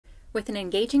With an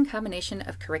engaging combination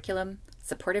of curriculum,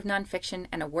 supportive nonfiction,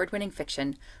 and award-winning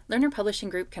fiction, Lerner Publishing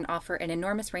Group can offer an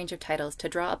enormous range of titles to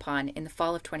draw upon in the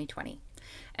fall of 2020.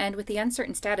 And with the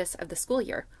uncertain status of the school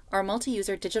year, our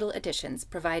multi-user digital editions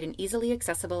provide an easily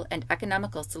accessible and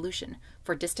economical solution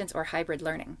for distance or hybrid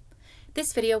learning.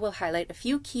 This video will highlight a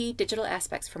few key digital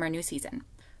aspects from our new season.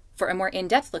 For a more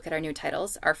in-depth look at our new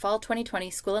titles, our Fall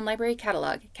 2020 School and Library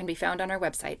Catalog can be found on our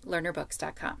website,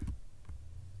 lernerbooks.com.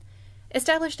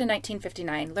 Established in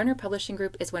 1959, Lerner Publishing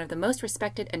Group is one of the most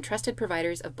respected and trusted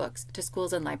providers of books to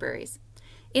schools and libraries.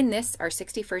 In this, our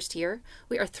 61st year,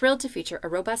 we are thrilled to feature a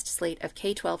robust slate of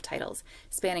K-12 titles,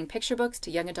 spanning picture books to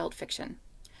young adult fiction.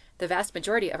 The vast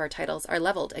majority of our titles are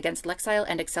leveled against Lexile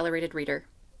and Accelerated Reader.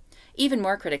 Even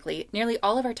more critically, nearly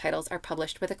all of our titles are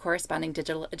published with a corresponding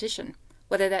digital edition,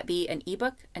 whether that be an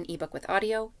ebook with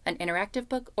audio, an interactive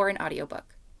book, or an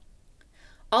audiobook.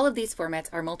 All of these formats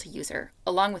are multi-user,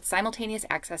 along with simultaneous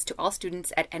access to all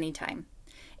students at any time.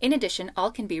 In addition, all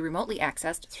can be remotely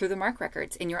accessed through the MARC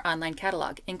records in your online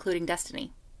catalog, including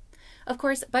Destiny. Of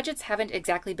course, budgets haven't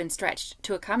exactly been stretched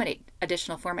to accommodate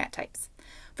additional format types.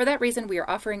 For that reason, we are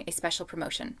offering a special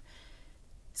promotion.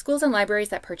 Schools and libraries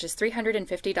that purchase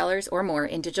 $350 or more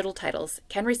in digital titles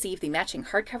can receive the matching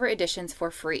hardcover editions for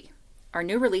free. Our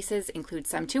new releases include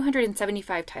some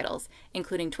 275 titles,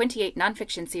 including 28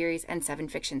 nonfiction series and 7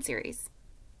 fiction series.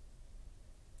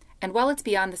 And while it's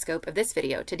beyond the scope of this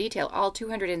video to detail all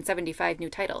 275 new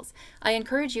titles, I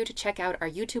encourage you to check out our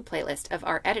YouTube playlist of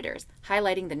our editors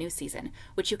highlighting the new season,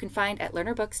 which you can find at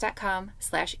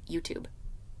lernerbooks.com/YouTube.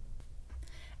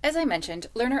 As I mentioned,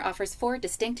 Lerner offers 4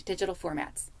 distinct digital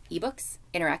formats: ebooks,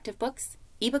 interactive books,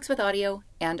 ebooks with audio,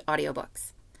 and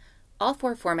audiobooks. All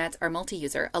 4 formats are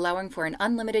multi-user, allowing for an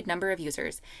unlimited number of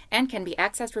users, and can be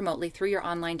accessed remotely through your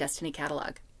online Destiny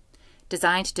catalog.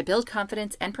 Designed to build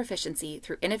confidence and proficiency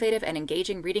through innovative and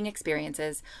engaging reading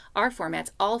experiences, our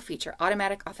formats all feature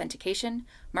automatic authentication,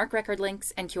 MARC record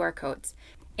links, and QR codes,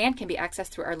 and can be accessed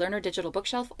through our Lerner Digital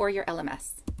bookshelf or your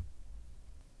LMS.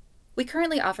 We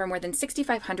currently offer more than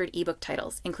 6,500 ebook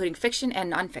titles, including fiction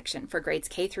and nonfiction for grades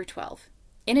K through 12.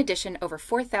 In addition, over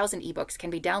 4,000 ebooks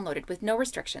can be downloaded with no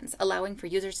restrictions, allowing for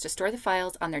users to store the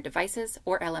files on their devices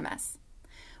or LMS.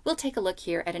 We'll take a look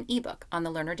here at an ebook on the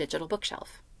Lerner Digital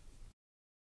bookshelf.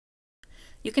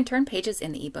 You can turn pages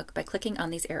in the ebook by clicking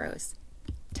on these arrows,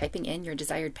 typing in your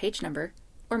desired page number,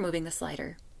 or moving the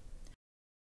slider.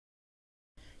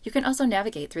 You can also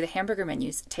navigate through the hamburger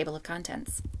menu's table of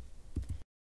contents.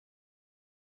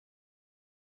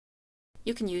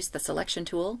 You can use the selection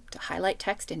tool to highlight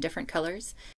text in different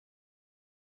colors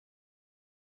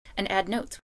and add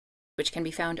notes, which can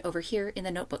be found over here in the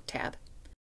Notebook tab.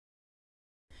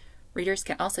 Readers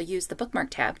can also use the Bookmark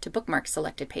tab to bookmark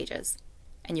selected pages,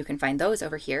 and you can find those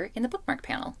over here in the Bookmark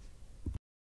panel.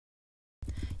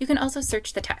 You can also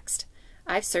search the text.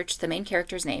 I've searched the main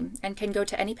character's name and can go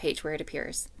to any page where it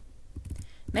appears.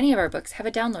 Many of our books have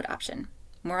a download option.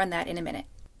 More on that in a minute.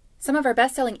 Some of our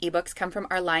best-selling ebooks come from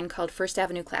our line called First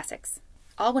Avenue Classics.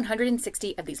 All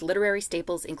 160 of these literary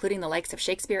staples, including the likes of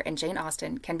Shakespeare and Jane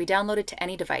Austen, can be downloaded to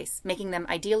any device, making them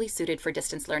ideally suited for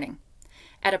distance learning.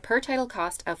 At a per-title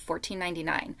cost of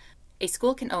 $14.99, a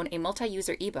school can own a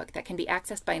multi-user ebook that can be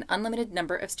accessed by an unlimited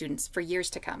number of students for years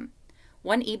to come.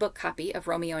 One ebook copy of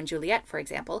Romeo and Juliet, for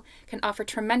example, can offer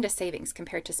tremendous savings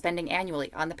compared to spending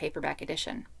annually on the paperback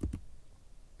edition.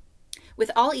 With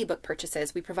all ebook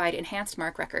purchases, we provide enhanced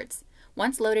MARC records.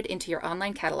 Once loaded into your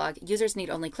online catalog, users need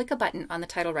only click a button on the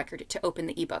title record to open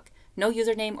the ebook. No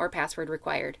username or password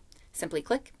required. Simply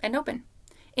click and open.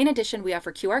 In addition, we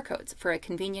offer QR codes for a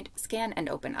convenient scan and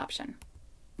open option.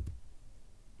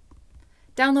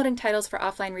 Downloading titles for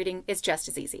offline reading is just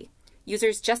as easy.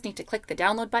 Users just need to click the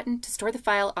download button to store the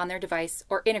file on their device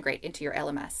or integrate into your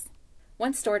LMS.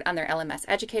 Once stored on their LMS,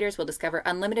 educators will discover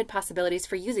unlimited possibilities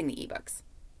for using the ebooks.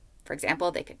 For example,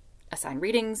 they could assign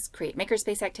readings, create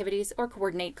makerspace activities, or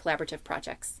coordinate collaborative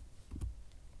projects.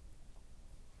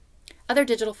 Other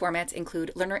digital formats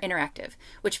include Lerner Interactive,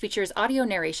 which features audio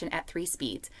narration at 3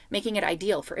 speeds, making it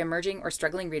ideal for emerging or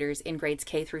struggling readers in grades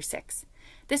K through 6.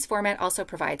 This format also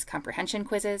provides comprehension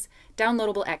quizzes,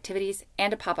 downloadable activities,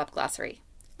 and a pop-up glossary.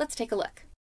 Let's take a look.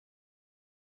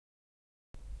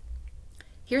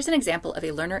 Here's an example of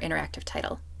a Lerner Interactive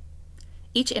title.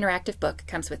 Each interactive book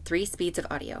comes with 3 speeds of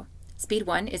audio. Speed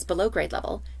 1 is below grade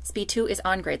level, Speed 2 is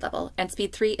on grade level, and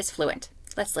Speed 3 is fluent.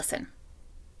 Let's listen.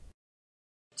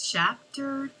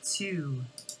 Chapter 2.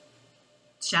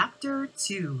 Chapter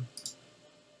 2.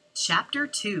 Chapter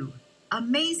 2.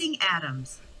 Amazing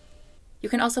Atoms. You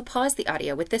can also pause the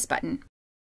audio with this button,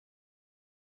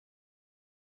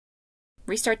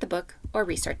 restart the book, or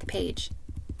restart the page.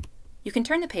 You can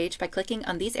turn the page by clicking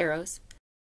on these arrows,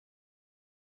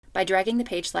 by dragging the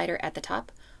page slider at the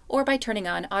top, or by turning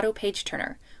on Auto Page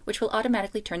Turner, which will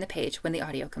automatically turn the page when the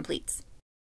audio completes.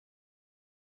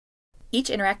 Each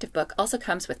interactive book also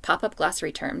comes with pop-up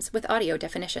glossary terms with audio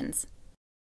definitions.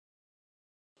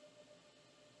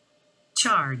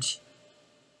 Charge.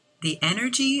 The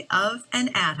energy of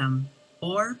an atom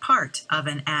or part of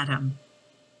an atom.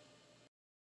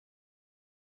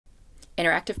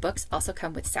 Interactive books also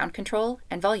come with sound control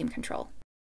and volume control.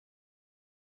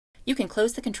 You can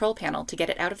close the control panel to get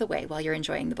it out of the way while you're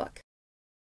enjoying the book.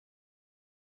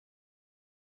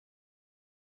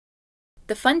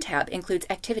 The Fun tab includes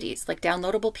activities like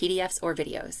downloadable PDFs or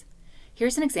videos.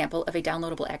 Here's an example of a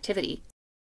downloadable activity.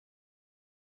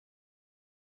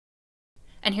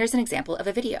 And here's an example of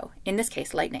a video, in this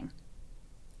case lightning.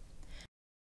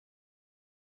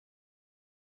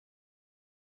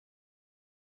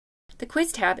 The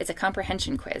Quiz tab is a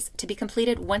comprehension quiz to be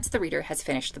completed once the reader has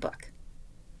finished the book.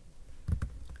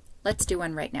 Let's do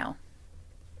one right now.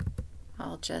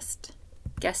 I'll just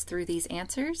guess through these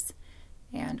answers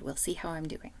and we'll see how I'm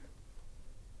doing.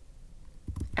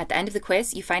 At the end of the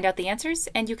quiz, you find out the answers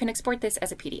and you can export this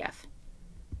as a PDF.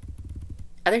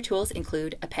 Other tools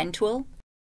include a pen tool,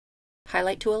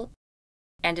 highlight tool,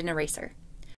 and an eraser.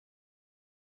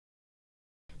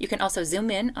 You can also zoom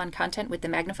in on content with the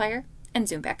magnifier and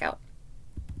zoom back out.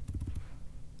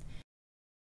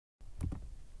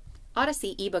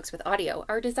 Audisee ebooks with audio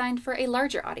are designed for a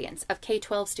larger audience of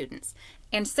K-12 students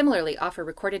and similarly offer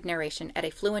recorded narration at a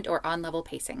fluent or on-level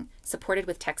pacing, supported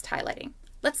with text highlighting.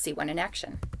 Let's see one in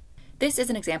action. This is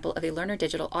an example of a Lerner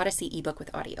Digital Audisee ebook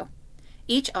with audio.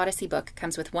 Each Audisee book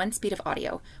comes with one speed of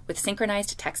audio with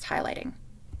synchronized text highlighting.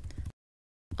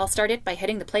 I'll start it by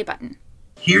hitting the play button.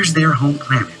 Here's their home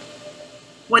planet.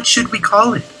 What should we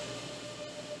call it?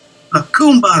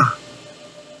 Akumba!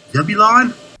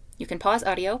 Zebulon? You can pause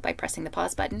audio by pressing the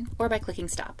pause button or by clicking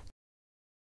stop.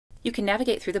 You can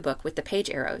navigate through the book with the page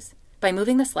arrows by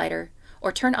moving the slider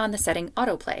or turn on the setting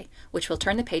autoplay, which will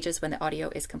turn the pages when the audio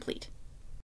is complete.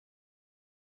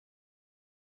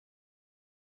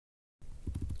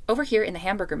 Over here in the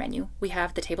hamburger menu, we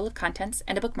have the table of contents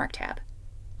and a bookmark tab.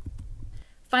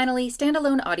 Finally,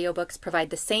 standalone audiobooks provide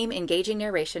the same engaging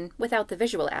narration without the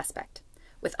visual aspect.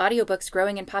 With audiobooks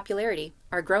growing in popularity,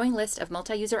 our growing list of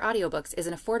multi-user audiobooks is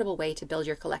an affordable way to build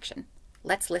your collection.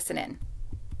 Let's listen in.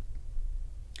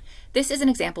 This is an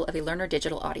example of a Lerner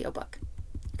Digital audiobook.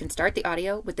 You can start the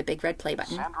audio with the big red play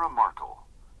button. Sandra Markle,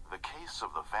 The Case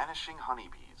of the Vanishing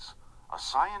Honeybees, a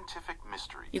Scientific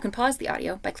Mystery. You can pause the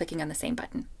audio by clicking on the same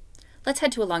button. Let's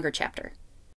head to a longer chapter.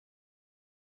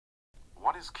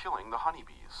 What is killing the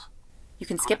honeybees? You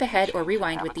can skip ahead or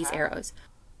rewind with these arrows,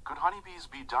 Could honeybees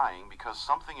be dying because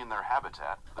something in their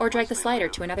habitat, or drag the slider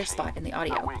to another spot in the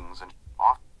audio. Wings and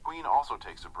off. Queen also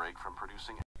takes a break from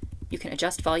producing. You can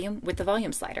adjust volume with the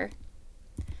volume slider,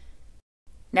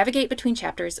 navigate between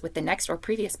chapters with the next or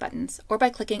previous buttons, or by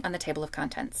clicking on the table of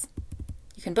contents.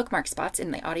 You can bookmark spots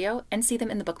in the audio and see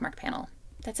them in the bookmark panel.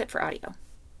 That's it for audio.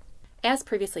 As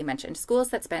previously mentioned, schools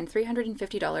that spend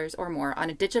 $350 or more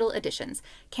on digital editions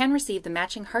can receive the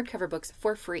matching hardcover books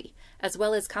for free, as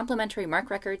well as complimentary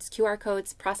mark records, QR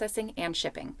codes, processing, and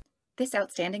shipping. This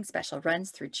outstanding special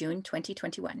runs through June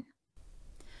 2021.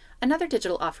 Another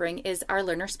digital offering is our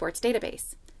Lerner Sports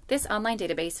Database. This online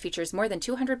database features more than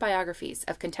 200 biographies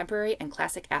of contemporary and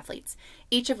classic athletes,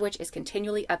 each of which is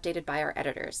continually updated by our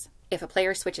editors. If a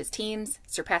player switches teams,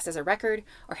 surpasses a record,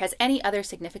 or has any other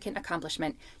significant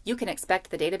accomplishment, you can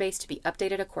expect the database to be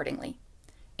updated accordingly.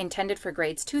 Intended for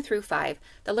grades 2 through 5,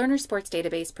 the Lerner Sports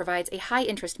Database provides a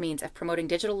high-interest means of promoting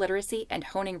digital literacy and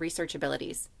honing research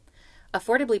abilities.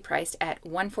 Affordably priced at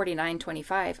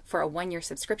 $149.25 for a one-year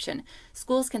subscription,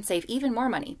 schools can save even more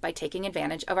money by taking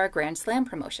advantage of our Grand Slam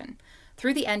promotion.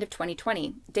 Through the end of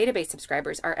 2020, database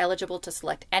subscribers are eligible to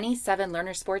select any 7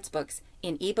 Lerner Sports books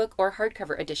in ebook or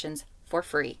hardcover editions for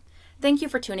free. Thank you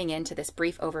for tuning in to this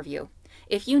brief overview.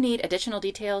 If you need additional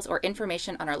details or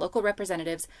information on our local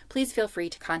representatives, please feel free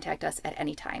to contact us at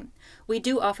any time. We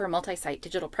do offer multi-site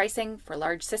digital pricing for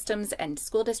large systems and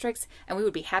school districts, and we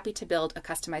would be happy to build a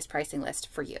customized pricing list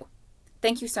for you.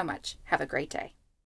 Thank you so much. Have a great day.